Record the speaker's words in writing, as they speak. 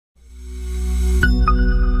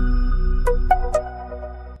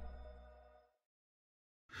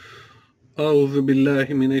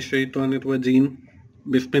औज़ुबिल्लाहिमिनश्शैतानिर्रजीम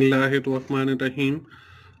बिस्मिल्लाहिर्रहमानिर्रहीम।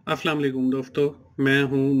 अस्सलाम वालेकुम दोस्तों, मैं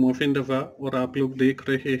हूं मोहसिन रज़ा और आप लोग देख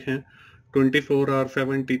रहे हैं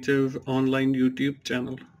 24/7 टीचर्स ऑनलाइन यूट्यूब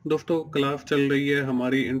चैनल। दोस्तों, क्लास चल रही है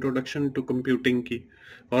हमारी इंट्रोडक्शन टू कंप्यूटिंग की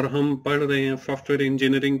और हम पढ़ रहे हैं सॉफ्टवेयर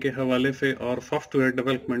इंजीनियरिंग के हवाले से और सॉफ्टवेयर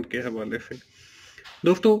डेवलपमेंट के हवाले से।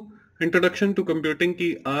 दोस्तों, इंट्रोडक्शन टू कंप्यूटिंग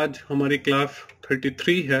की आज हमारी क्लास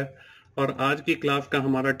 33 है और आज की क्लास का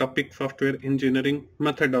हमारा टॉपिक सॉफ्टवेयर इंजीनियरिंग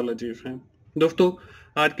मेथडोलॉजीज है। दोस्तों,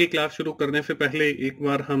 आज की क्लास शुरू करने से पहले एक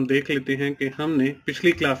बार हम देख लेते हैं कि हमने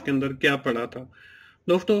पिछली क्लास के अंदर क्या पढ़ा था।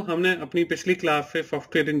 दोस्तों, हमने अपनी पिछली क्लास से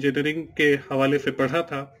सॉफ्टवेयर इंजीनियरिंग के हवाले से पढ़ा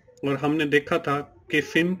था और हमने देखा था कि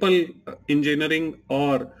सिंपल इंजीनियरिंग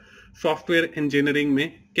और सॉफ्टवेयर इंजीनियरिंग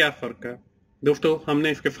में क्या फर्क है। दोस्तों,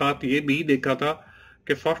 हमने इसके साथ ये भी देखा था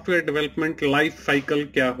कि सॉफ्टवेयर डेवलपमेंट लाइफ साइकिल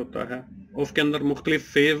क्या होता है। उसके अंदर मुख्तलिफ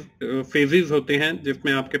फेजेस होते हैं,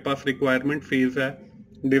 जिसमें आपके पास रिक्वायरमेंट फेज है,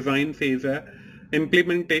 डिजाइन फेज है,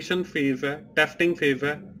 इम्प्लीमेंटेशन फेज है, टेस्टिंग फेज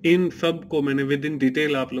है। इन सब को मैंने विद इन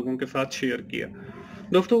डिटेल आप लोगों के साथ शेयर किया।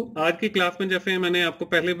 दोस्तों, आज की क्लास में जैसे मैंने आपको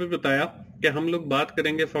पहले भी बताया कि हम लोग बात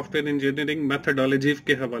करेंगे सॉफ्टवेयर इंजीनियरिंग मेथडोलॉजीज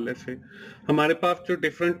के हवाले से। हमारे पास जो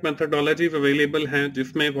डिफरेंट मेथडोलॉजीज अवेलेबल हैं,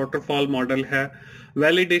 जिसमें वाटरफॉल मॉडल है,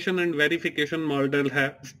 वैलिडेशन एंड वेरिफिकेशन मॉडल है,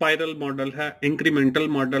 स्पाइरल मॉडल है, इंक्रीमेंटल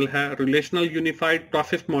मॉडल है, रिलेशनल यूनिफाइड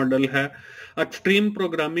प्रोसेस मॉडल है, एक्सट्रीम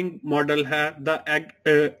प्रोग्रामिंग मॉडल है, द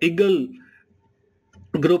ईगल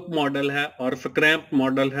ग्रुप मॉडल है और स्क्रैम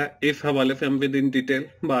मॉडल है। इस हवाले से हम विद इन डिटेल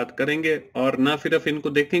बात करेंगे और ना सिर्फ इनको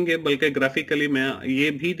देखेंगे बल्कि ग्राफिकली मैं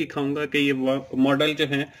ये भी दिखाऊंगा कि ये मॉडल जो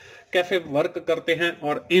हैं कैसे वर्क करते हैं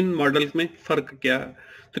और इन मॉडल्स में फर्क क्या है।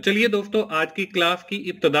 तो चलिए दोस्तों, आज की क्लास की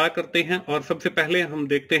इब्तिदा करते हैं और सबसे पहले हम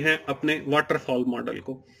देखते हैं अपने वाटरफॉल मॉडल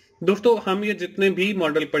को। दोस्तों, हम ये जितने भी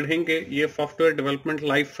मॉडल पढ़ेंगे ये सॉफ्टवेयर डेवलपमेंट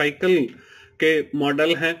लाइफ साइकिल के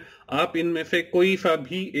मॉडल हैं। आप इनमें से कोई सा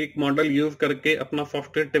भी एक मॉडल यूज करके अपना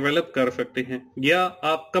सॉफ्टवेयर डेवलप कर सकते हैं, या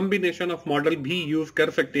आप कॉम्बिनेशन ऑफ मॉडल भी यूज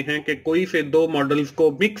कर सकते हैं कि कोई से दो मॉडल्स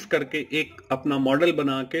को मिक्स करके एक अपना मॉडल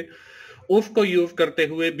बना के उसको यूज करते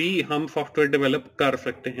हुए भी हम सॉफ्टवेयर डेवलप कर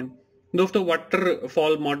सकते हैं। दोस्तों,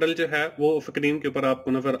 वाटरफॉल मॉडल जो है वो स्क्रीन के ऊपर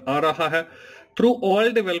आपको नजर आ रहा है। Through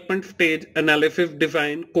all development stage, analysis,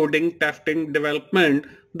 design, coding, testing, development,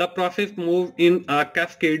 the process move in a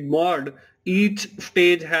cascade mode. Each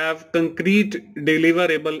stage have concrete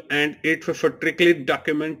deliverable and it's strictly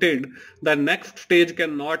documented. The next stage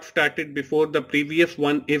cannot start it before the previous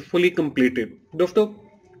one is fully completed. दोस्तों,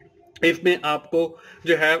 इसमें आपको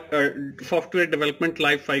जो है software development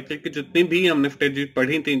life cycle की जितनी भी हमने stages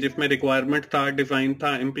पढ़ी थी, जिसमें रिक्वायरमेंट था, डिजाइन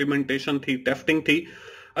था, इम्प्लीमेंटेशन थी, टेस्टिंग थी,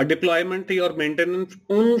 डिप्लॉयमेंट थी और मेंटेनेंस,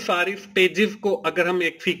 उन सारी स्टेजेस को अगर हम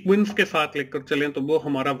एक सीक्वेंस के साथ लेकर चलें तो वो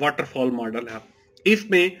हमारा वाटरफॉल मॉडल है।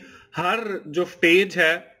 इसमें हर जो स्टेज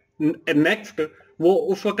है नेक्स्ट, वो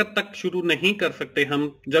उस वक्त तक शुरू नहीं कर सकते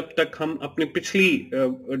हम जब तक हम अपनी पिछली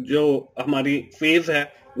जो हमारी फेज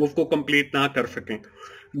है उसको कंप्लीट ना कर सकें।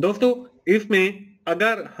 दोस्तों, इसमें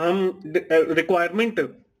अगर हम रिक्वायरमेंट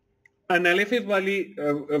एनालिसिस वाली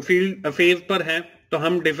फील्ड फेज पर हैं तो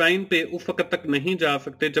हम डिजाइन पे उस वक्त तक नहीं जा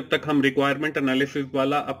सकते जब तक हम रिक्वायरमेंट एनालिसिस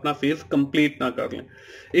वाला अपना फेज कंप्लीट ना कर लें।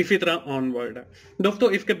 इसी तरह ऑनवर्ड है।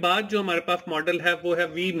 दोस्तों, इसके बाद जो हमारे पास मॉडल है वो है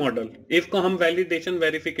वी मॉडल। इसको हम वैलिडेशन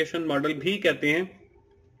वेरिफिकेशन मॉडल भी कहते हैं।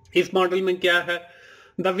 इस मॉडल में क्या है?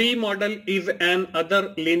 The V model is an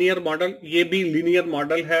other linear model. ये भी लीनियर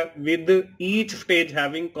मॉडल है with each stage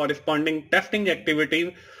having corresponding testing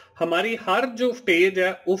activities. हमारी हर जो स्टेज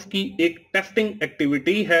है उसकी एक टेस्टिंग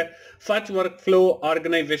एक्टिविटी है। Such workflow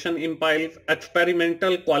organization implies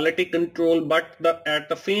experimental quality control, but at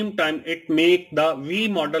the same time it makes the V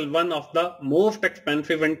model one of the most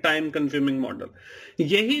expensive and time consuming model.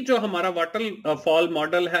 यही जो हमारा waterfall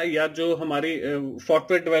model है या जो हमारी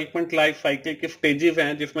सॉफ्टवेयर डेवलपमेंट लाइफ साइकिल की stages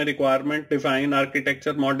हैं, जिसमें requirement, design,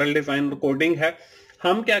 architecture, model design और कोडिंग है।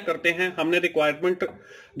 हम क्या करते हैं, हमने रिक्वायरमेंट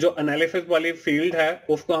जो एनालिसिस वाली फील्ड है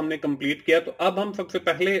उसको हमने कंप्लीट किया, तो अब हम सबसे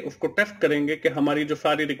पहले उसको टेस्ट करेंगे कि हमारी जो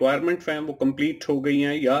सारी रिक्वायरमेंट्स हैं वो कंप्लीट हो गई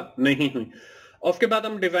हैं या नहीं हुई। उसके बाद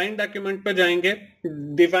हम डिजाइन डॉक्यूमेंट पर जाएंगे।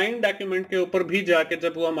 डिजाइन डॉक्यूमेंट के ऊपर भी जाके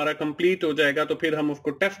जब वो हमारा कंप्लीट हो जाएगा तो फिर हम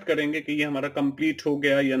उसको टेस्ट करेंगे कि ये हमारा कंप्लीट हो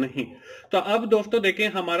गया या नहीं। तो अब दोस्तों देखें,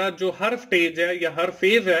 हमारा जो हर स्टेज है या हर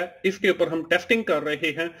फेज है इसके ऊपर हम टेस्टिंग कर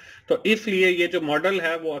रहे हैं, तो इसलिए ये जो मॉडल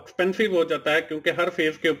है वो एक्सपेंसिव हो जाता है, क्योंकि हर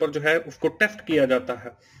फेज के ऊपर जो है उसको टेस्ट किया जाता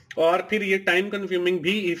है। और फिर ये टाइम कंज्यूमिंग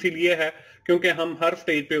भी इसीलिए है क्योंकि हम हर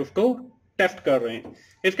स्टेज पे उसको टेस्ट कर रहे हैं।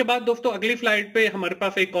 इसके बाद दोस्तों अगली स्लाइड पे हमारे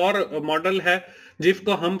पास एक और मॉडल है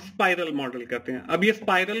जिसको हम स्पाइरल मॉडल कहते हैं। अब ये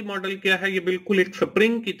स्पाइरल मॉडल क्या है, ये बिल्कुल एक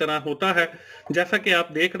स्प्रिंग की तरह होता है, जैसा कि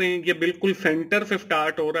आप देख रहे हैं ये बिल्कुल सेंटर से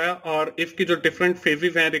स्टार्ट हो रहा है और इसकी जो डिफरेंट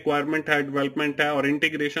फेजेस हैं, रिक्वायरमेंट है, डेवलपमेंट है और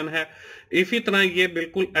इंटीग्रेशन है, इसी तरह ये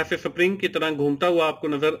बिल्कुल ऐसे स्प्रिंग की तरह घूमता हुआ आपको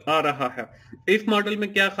नजर आ रहा है। इस मॉडल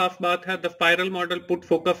में क्या खास बात है, the spiral model put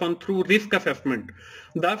focus on through risk assessment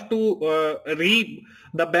thus to reap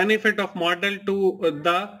the benefit of model to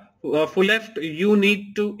the fullest. You need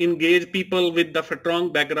to engage people with the strong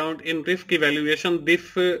background in risk evaluation. This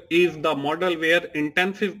is the model where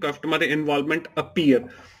intensive customer involvement appear.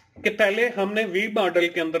 कि पहले हमने V model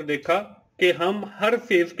के अंदर देखा कि हम हर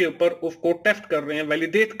phase के ऊपर उसको टेस्ट कर रहे हैं,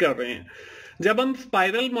 वैलिडेट कर रहे हैं। जब हम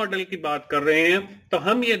स्पाइरल मॉडल की बात कर रहे हैं तो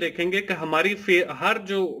हम ये देखेंगे कि हमारी हर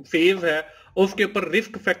जो फेज है उसके ऊपर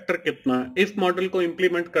रिस्क फैक्टर कितना है। इस मॉडल को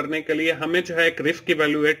इंप्लीमेंट करने के लिए हमें जो है एक रिस्क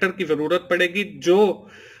इवेल्युएटर की जरूरत पड़ेगी, जो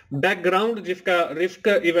बैकग्राउंड जिसका रिस्क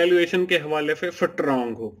इवेल्युएशन के हवाले से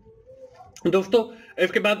स्ट्रांग हो। दोस्तों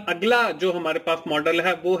इसके बाद अगला जो हमारे पास मॉडल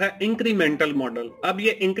है वो है इंक्रीमेंटल मॉडल। अब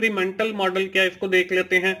ये इंक्रीमेंटल मॉडल क्या है, इसको देख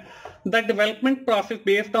लेते हैं। The development process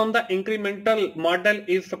based on the incremental model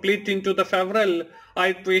is split into the several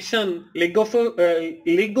iteration.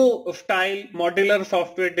 Lego style modular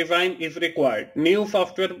software design is required. New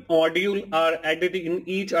software modules are added in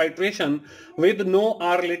each iteration with no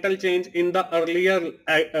or little change in the earlier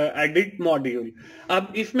added module.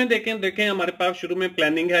 अब इसमें देखें हमारे पास शुरू में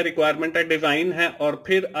planning है, requirement है, design है और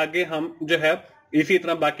फिर आगे हम जो है इसी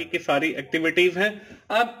तरह बाकी की सारी एक्टिविटीज हैं।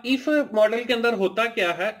 अब इस मॉडल के अंदर होता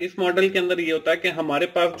क्या है, इस मॉडल के अंदर ये होता है कि हमारे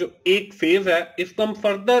पास जो एक फेज है इसको हम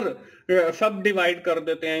फर्दर सब डिवाइड कर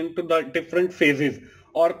देते हैं इनटू द डिफरेंट फेजेस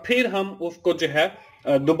और फिर हम उसको जो है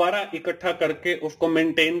दोबारा इकट्ठा करके उसको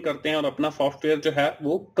मेंटेन करते हैं और अपना सॉफ्टवेयर जो है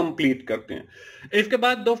वो कंप्लीट करते हैं। इसके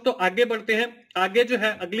बाद दोस्तों आगे बढ़ते हैं। आगे जो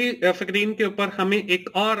है अगली स्क्रीन के ऊपर हमें एक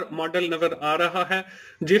और मॉडल नजर आ रहा है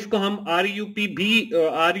जिसको हम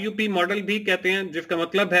आरयूपी मॉडल भी कहते हैं, जिसका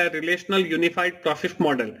मतलब है रिलेशनल यूनिफाइड प्रोसेस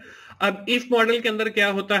मॉडल। अब इस मॉडल के अंदर क्या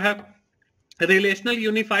होता है, relational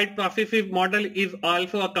unified process model is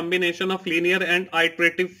also a combination of linear and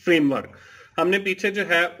iterative framework. हमने पीछे जो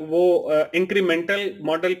है वो इंक्रीमेंटल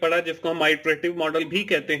मॉडल पढ़ा जिसको हम आइटरेटिव मॉडल भी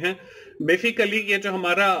कहते हैं। बेसिकली ये जो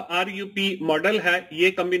हमारा आरयूपी मॉडल है ये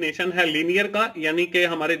कॉम्बिनेशन है लीनियर का, यानी कि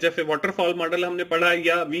हमारे जैसे वाटरफॉल मॉडल हमने पढ़ा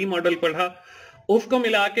या वी मॉडल पढ़ा, उसको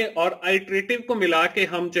मिला के और आइटरेटिव को मिला के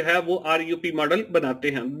हम जो है वो आरयूपी मॉडल बनाते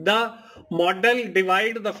हैं। The model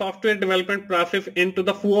divide the software development process into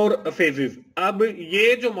the 4 phases. अब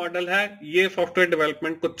ये जो मॉडल है ये सॉफ्टवेयर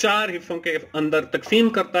डेवलपमेंट को 4 हिस्सों के अंदर तकसीम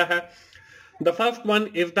करता है। The first one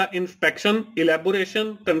is the inspection, elaboration,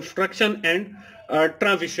 construction and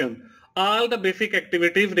transition. All the basic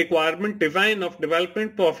activities, requirement, design of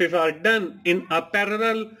development process are done in a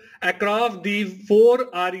parallel across these 4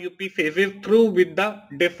 RUP phases through with the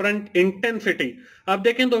different intensity. अब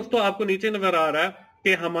देखें दोस्तों आपको नीचे नजर आ रहा है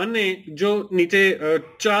कि हमने जो नीचे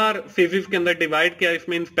 4 फेजेस के अंदर डिवाइड किया,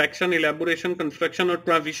 इसमें इंस्पेक्शन, इलेबोरेशन, कंस्ट्रक्शन और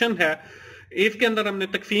ट्रांजिशन है, इसके अंदर हमने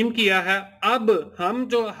तकसीम किया है। अब हम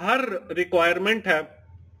जो हर रिक्वायरमेंट है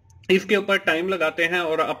इसके ऊपर टाइम लगाते हैं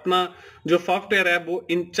और अपना जो सॉफ्टवेयर है वो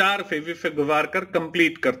इन 4 फेजेस से गुजार कर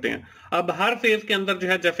कंप्लीट करते हैं। अब हर फेज के अंदर जो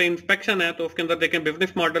है जैसे इंस्पेक्शन है तो उसके अंदर देखें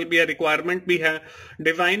बिजनेस मॉडल भी है, रिक्वायरमेंट भी है,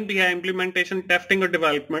 डिजाइन भी है, इंप्लीमेंटेशन, टेस्टिंग और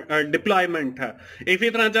डेवलपमेंट डिप्लॉयमेंट है। इसी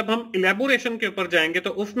तरह जब हम इलेबोरेशन के ऊपर जाएंगे तो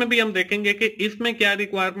उसमें भी हम देखेंगे कि इसमें क्या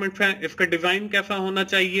रिक्वायरमेंट्स हैं, इसका डिजाइन कैसा होना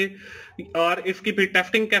चाहिए और इसकी भी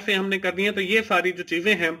टेस्टिंग कैसे हमने करनी है। तो ये सारी जो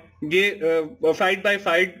चीजें हैं ये साइड बाय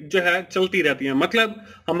साइड जो है चलती रहती हैं। मतलब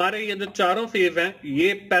हमारे ये जो चारों फेज हैं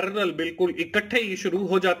ये पैरेलल बिल्कुल इकट्ठे ही शुरू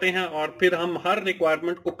हो जाते हैं और फिर हम हर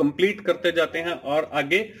रिक्वायरमेंट को कंप्लीट करते जाते हैं और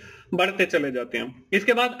आगे बढ़ते चले जाते हैं।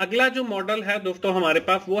 इसके बाद अगला जो मॉडल है दोस्तों हमारे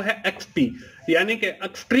पास वो है एक्सपी, यानी कि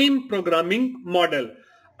एक्सट्रीम प्रोग्रामिंग मॉडल।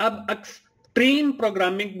 अब extreme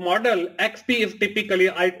programming model XP is typically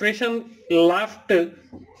iteration last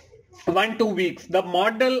 1-2 weeks. The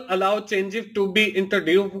model allows changes to be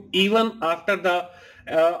introduced even after the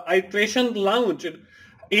iteration launch.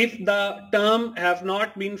 If the term has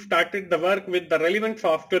not been started the work with the relevant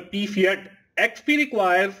software piece yet, XP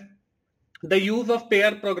requires the use of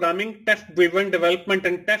pair programming, test-driven development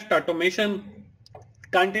and test automation,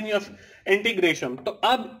 continuous integration. तो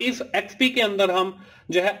अब इस XP के अंदर हम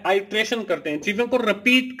जो है iteration करते हैं, चीजों को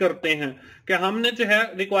रिपीट करते हैं कि हमने जो है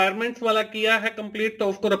रिक्वायरमेंट्स वाला किया है कंप्लीट तो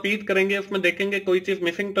उसको रिपीट करेंगे, उसमें देखेंगे कोई चीज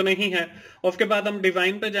मिसिंग तो नहीं है। उसके बाद हम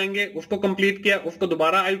डिजाइन पे जाएंगे, उसको कंप्लीट किया, उसको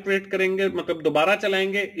दोबारा आइट्रेट करेंगे, मतलब दोबारा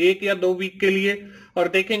चलाएंगे 1 या 2 वीक के लिए और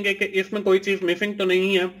देखेंगे कि इसमें कोई चीज मिसिंग तो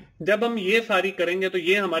नहीं है। जब हम ये सारी करेंगे तो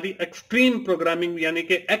ये हमारी एक्सट्रीम प्रोग्रामिंग यानी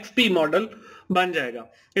कि एक्सपी मॉडल बन जाएगा।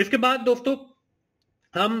 इसके बाद दोस्तों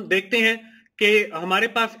हम देखते हैं कि हमारे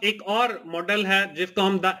पास एक और मॉडल है जिसको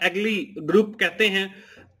हम द एगली ग्रुप कहते हैं।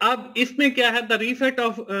 अब इसमें क्या है, the reset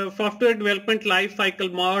of software development life cycle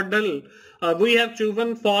model we have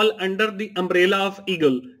chosen fall under the umbrella of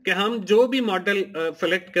eagle, कि हम जो भी मॉडल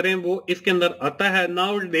सेलेक्ट करें वो इसके अंदर आता है।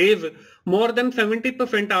 Now days more than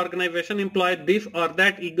 70% organization employ this or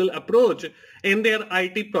that eagle approach in their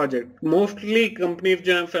IT project। Mostly companies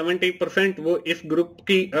जो है 70% वो इस ग्रुप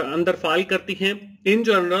की अंदर फॉल करती हैं। In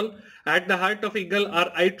general at the heart of eagle are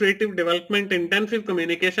iterative development, intensive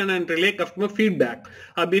communication and relay customer feedback।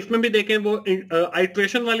 अब इसमें भी देखें वो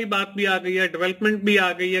iteration वाली बात भी आ गई है, डेवलपमेंट भी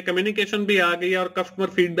आ गई है, कम्युनिकेशन भी आ गई है और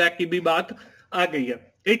कस्टमर फीडबैक की भी बात आ गई है।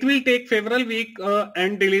 It will take several weeks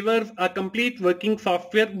and delivers a complete working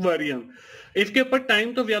software version। इसके ऊपर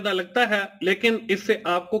टाइम तो ज्यादा लगता है लेकिन इससे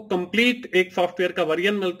आपको कंप्लीट एक सॉफ्टवेयर का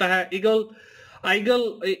वर्जन मिलता है। Eagle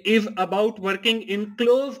is about working in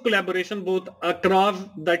close collaboration both across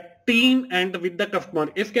the team and with the customer।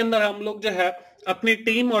 इसके अंदर हम लोग जो है अपनी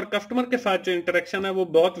टीम और कस्टमर के साथ जो इंटरेक्शन है वो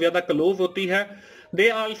बहुत ज्यादा क्लोज होती है। They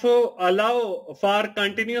also allow for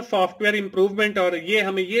continuous software improvement, और ये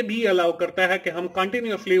हमें ये भी अलाउ करता है कि हम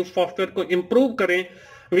कंटिन्यूसली उस सॉफ्टवेयर को इंप्रूव करें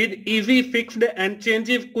with easy fixed and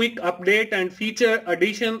changes, quick update and feature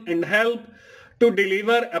addition and help to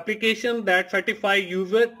deliver application that satisfy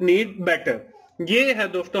user need better। ये है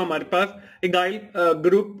दोस्तों हमारे पास एगाइल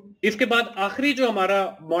ग्रुप। इसके बाद आखिरी जो हमारा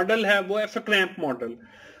मॉडल है वो है स्क्रैम्प मॉडल।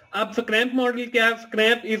 अब स्क्रैम्प मॉडल क्या है?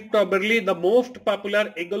 स्क्रैम्प is probably the most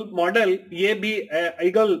popular eagle model. ये भी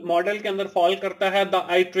ईगल मॉडल के अंदर फॉल करता है। The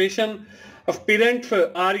iteration sprints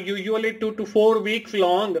are usually 2 to 4 weeks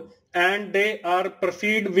long and they are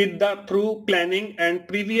proceed with the through planning and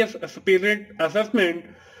previous sprint assessment।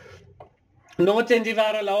 No changes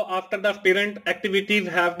are allowed after the sprint activities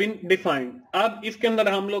have been defined। अब इसके अंदर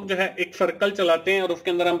हम लोग जो है एक circle चलाते हैं और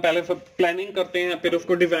उसके अंदर हम पहले प्लानिंग करते हैं, फिर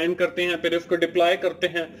उसको डिजाइन करते हैं, फिर उसको डिप्लॉय करते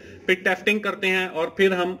हैं, फिर टेस्टिंग करते हैं और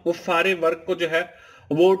फिर हम उस सारे वर्क को जो है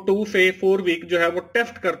वो 2 से 4 वीक जो है वो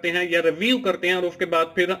टेस्ट करते हैं या रिव्यू करते हैं और उसके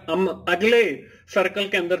बाद फिर हम अगले सर्कल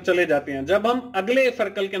के अंदर चले जाते हैं। जब हम अगले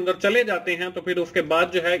सर्कल के अंदर चले जाते हैं तो फिर उसके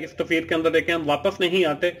बाद जो है इस तस्वीर के अंदर देखें हम वापस नहीं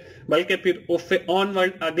आते बल्कि फिर उससे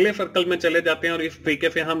ऑनवर्ड अगले सर्कल में चले जाते हैं और इस तरीके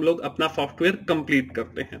से हम लोग अपना सॉफ्टवेयर कंप्लीट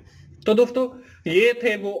करते हैं। तो दोस्तों ये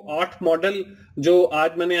थे वो 8 मॉडल जो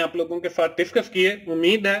आज मैंने आप लोगों के साथ डिस्कस किए।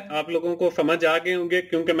 उम्मीद है आप लोगों को समझ आ गए होंगे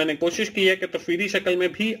क्योंकि मैंने कोशिश की है कि तस्वीरी शक्ल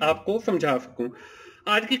में भी आपको समझा सकूं।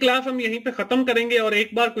 आज की क्लास हम यहीं पे खत्म करेंगे और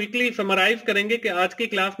एक बार क्विकली समराइज करेंगे कि आज की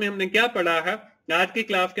क्लास में हमने क्या पढ़ा है। आज की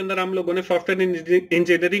क्लास के अंदर हम लोगों ने सॉफ्टवेयर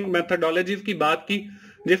इंजीनियरिंग मेथोडोलॉजीज की बात की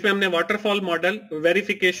जिसमें हमने waterfall model,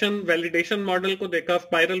 verification, validation model को देखा,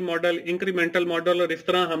 स्पाइरल मॉडल, इंक्रीमेंटल मॉडल और इस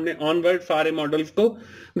तरह हमने ऑनवर्ड सारे मॉडल्स को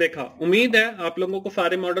देखा। उम्मीद है आप लोगों को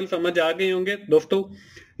सारे मॉडल समझ आ गए होंगे। दोस्तों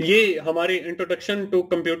ये हमारी इंट्रोडक्शन टू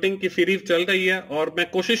कंप्यूटिंग की सीरीज चल रही है और मैं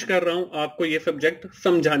कोशिश कर रहा हूं आपको ये सब्जेक्ट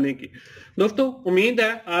समझाने की। दोस्तों उम्मीद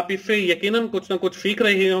है आप इससे यकीनन कुछ ना कुछ सीख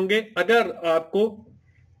रहे होंगे। अगर आपको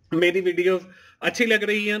मेरी वीडियोस अच्छी लग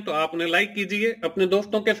रही है तो आप उन्हें लाइक कीजिए, अपने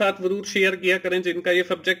दोस्तों के साथ जरूर शेयर किया करें जिनका ये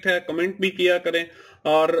सब्जेक्ट है, कमेंट भी किया करें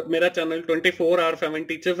और मेरा चैनल 24/7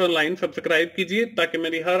 टीचर्स ऑनलाइन सब्सक्राइब कीजिए ताकि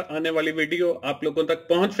मेरी हर आने वाली वीडियो आप लोगों तक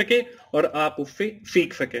पहुंच सके और आप उससे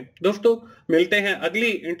सीख सकें। दोस्तों मिलते हैं अगली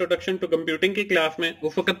इंट्रोडक्शन टू कंप्यूटिंग की क्लास में।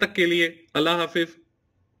 उस वक्त तक के लिए अल्लाह हाफिज।